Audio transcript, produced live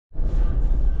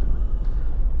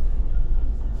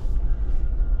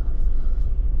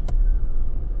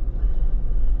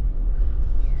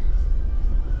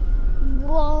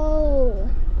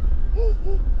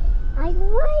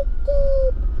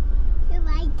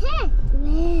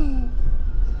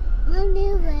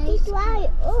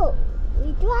drive. Oh,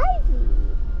 we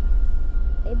driving.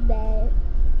 And then,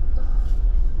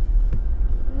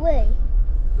 wait.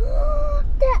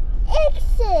 The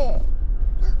exit.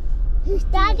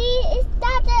 Daddy, is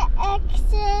that the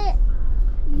exit?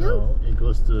 No, it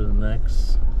goes to the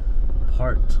next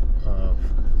part of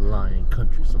Lion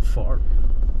Country Safari.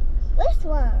 Which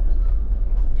one?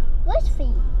 Which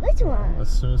one? As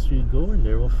soon as we go in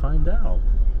there, we'll find out.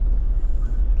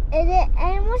 Is it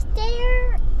animals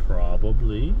there?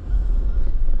 Probably.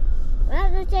 I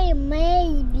have to say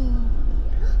maybe.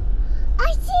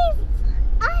 I see.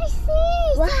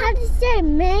 Well, I have to say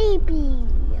maybe.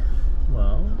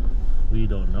 Well, we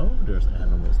don't know if there's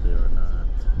animals there or not,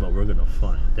 but we're gonna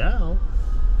find out.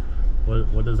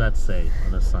 What does that say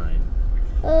on the sign?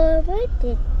 What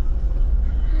did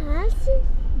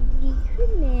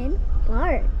Hasselman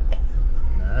Park?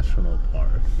 National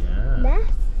Park, yeah.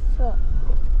 That's so.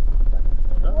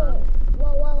 Hold on.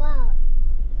 Whoa.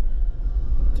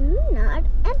 Do not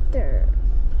enter.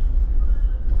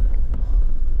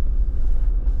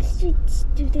 Switch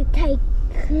to the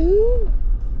tycoon.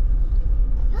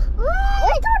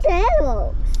 Where's those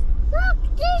animals? Look,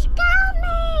 she's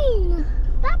coming!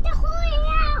 Got to hurry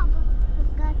up!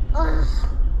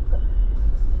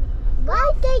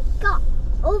 Why they got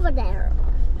over there?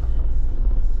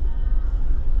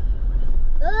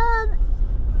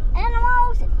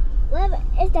 Animals. Where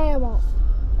is the animal?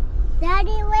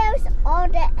 Daddy, where's all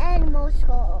the animals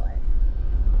gone?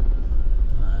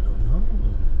 I don't know.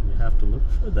 We have to look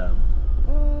for them.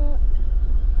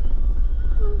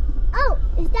 Oh,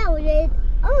 is that what it is?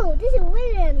 Oh, there's a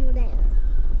weird animal there.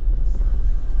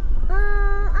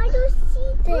 I don't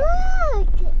see the.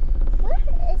 Look! Where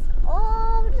is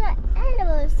all the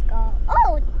animals gone?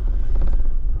 Oh!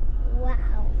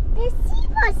 Wow. There's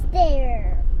zebras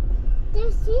there.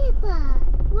 There's zebras.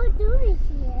 What doing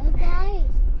here, guys?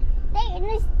 They're in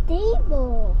a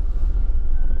stable.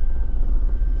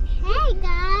 Hey,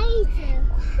 guys.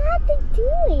 What are they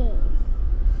doing?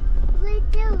 We're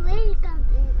still welcome,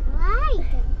 right?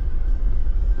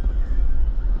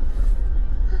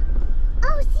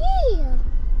 Oh, see!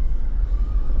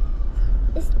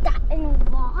 Is that in the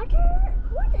water?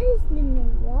 What is in the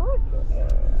water?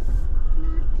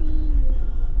 Nothing.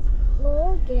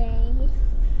 Okay.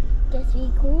 Guess we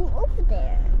go over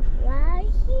there.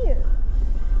 Right here.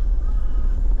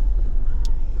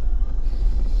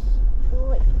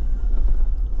 Wait.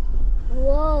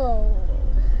 Whoa.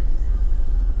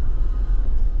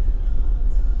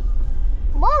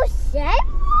 Whoa, Sam?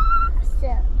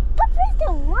 But where's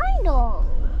the rhino?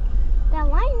 The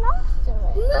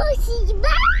rhinoceros. No, she's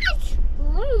back!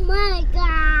 Oh my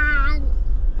god.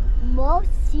 More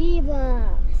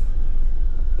zebras.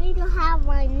 They don't have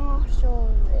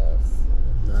rhinoceros.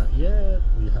 Not yet.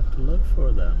 We have to look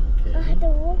for them, okay? I have to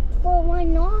look for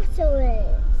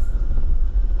rhinoceros.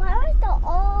 Where's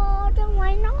all the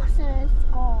rhinoceros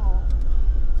gone?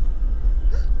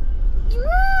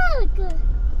 Look!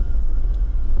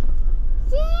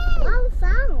 See? I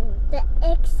found the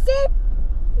exit.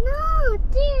 No,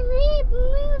 we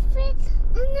move it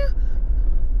in the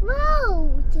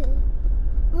road.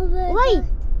 Wait,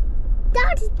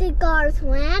 that's the guards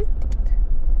went.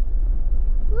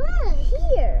 What?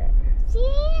 Here.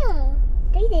 Here.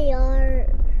 There they are.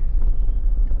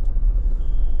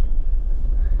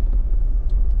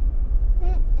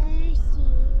 Let us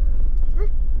see.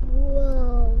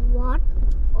 Whoa, what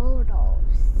are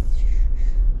those?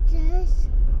 Just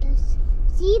the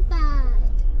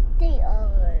zebras. They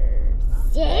are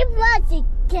zebras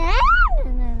again?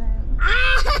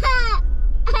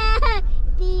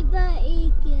 Zebra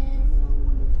again.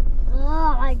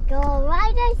 Oh my god,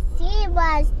 why the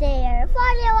zebras there? I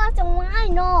thought it was a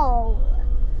rhino.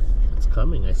 It's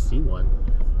coming. I see one.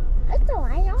 It's a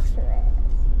rhinoceros.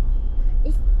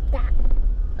 Is that?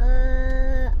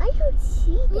 I don't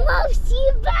see them. More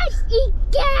zebras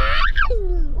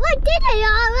again! What did they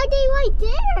are? What they right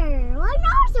there?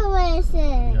 Rhinoceros.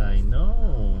 Yeah, I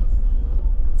know.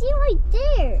 See right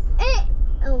there.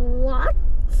 What?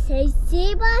 Say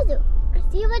zebras.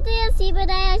 Zebra there, zebra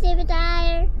there, zebra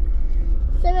there.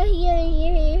 Zebra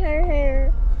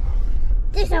here.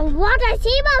 There's a lot of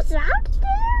zebras out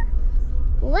there?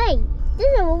 Wait,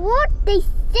 there's a lot of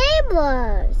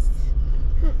zebras.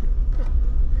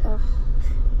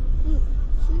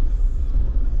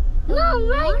 No,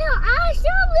 right now, I'm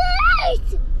so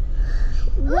late.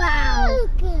 Wow.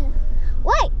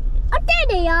 Wait, there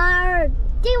they are.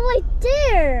 They're right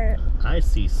there. I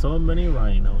see so many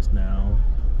rhinos now.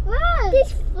 Wow.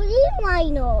 There's 3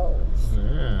 rhinos.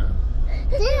 Yeah.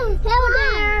 Hello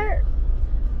there.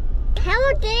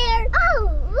 Hello there.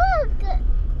 Oh, look.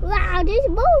 Wow, there's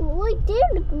boat right there,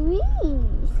 the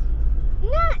greens.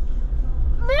 Not.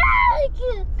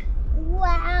 Look!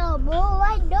 Wow, boy,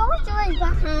 my dinosaur is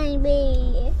behind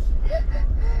me.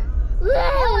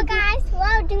 Hello guys, what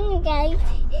are you doing guys?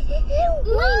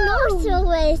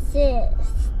 Rhinoceroses.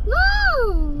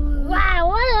 Wow,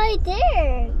 what right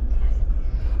there?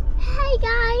 Hey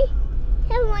guys,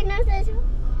 hello rhinoceros.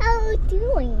 How are you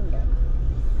doing?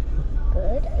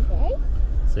 Good, okay.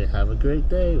 Say have a great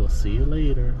day. We'll see you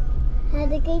later.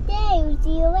 Have a good day. We'll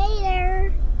see you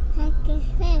later.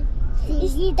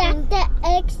 Is that the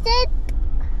exit?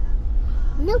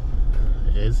 Nope.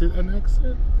 Is it an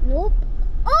exit? Nope.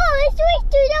 Oh, it's right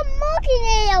to the monkey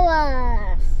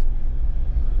areas.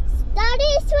 That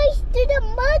is right to the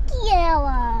monkey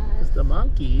areas. It's the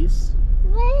monkeys.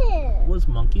 Where? What's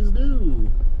monkeys do?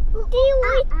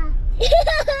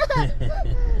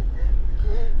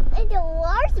 And the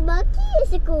worst monkey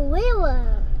is a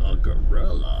gorilla. A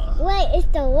gorilla. Wait, it's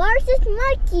the worst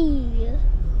monkey.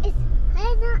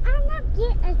 I'm not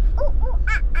getting.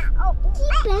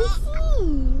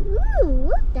 Chimpanzee. Ooh,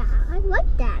 look that. I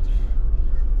like that.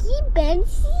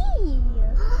 Chimpanzee.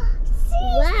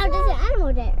 Wow, there's an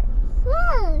animal there.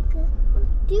 Look.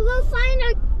 Do you go find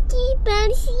a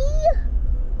chimpanzee?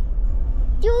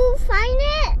 Do you find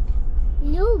it?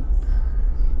 Nope.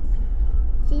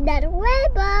 See that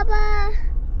red, Baba?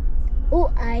 Oh,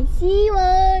 I see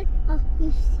one. Oh,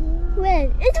 you see one?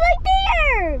 Where? It's right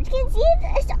there. You can see it.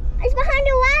 It's behind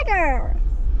the ladder.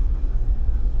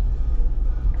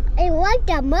 I like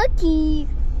that monkey.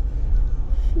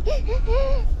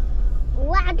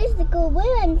 Wow, there's the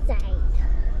gorilla inside.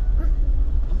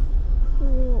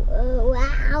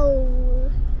 Wow.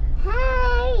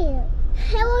 Hey.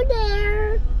 Hello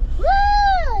there.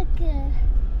 Look.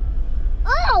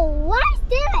 Oh, why is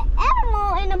there an animal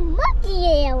in a monkey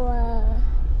area?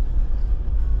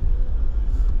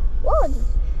 What?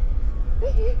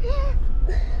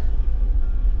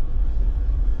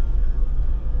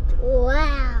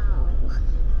 Wow.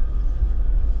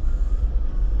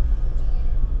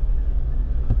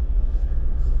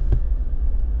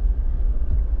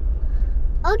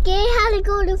 Okay, how to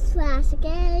go to flash,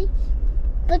 okay?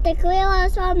 But the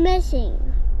gorillas are missing.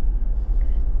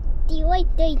 The right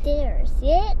there,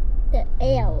 see it? The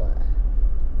arrow.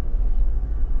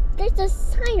 There's a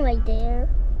sign right there.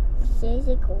 Says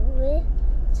a gorilla.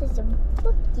 Says a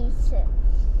monkey.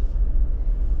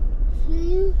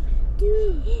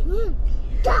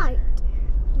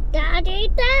 Daddy,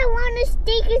 that one is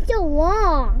taking so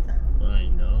long. I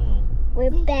know. We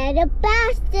better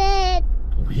pass it.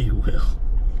 We will.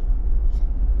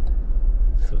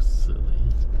 So silly.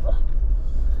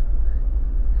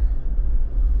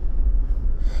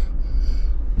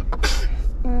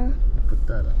 Put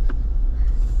that up.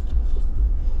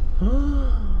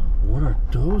 What are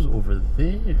those over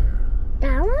there?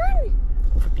 That one?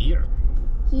 Over there.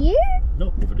 Here?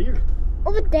 No, over there.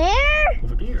 Over there?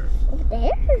 Over there. Over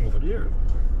there? Over there.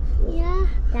 Yeah.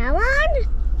 That one?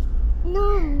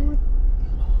 No.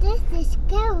 This is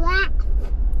giraffe.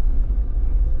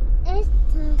 Is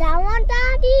that one,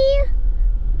 Daddy?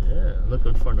 Yeah, look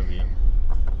in front of you.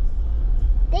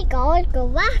 They call it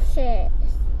giraffes.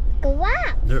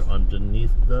 Giraffe. They're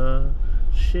underneath the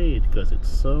shade because it's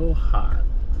so hot.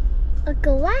 A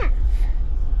giraffe.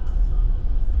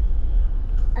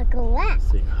 A giraffe.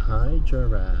 Say hi,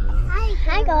 giraffe.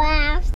 Hi, giraffe.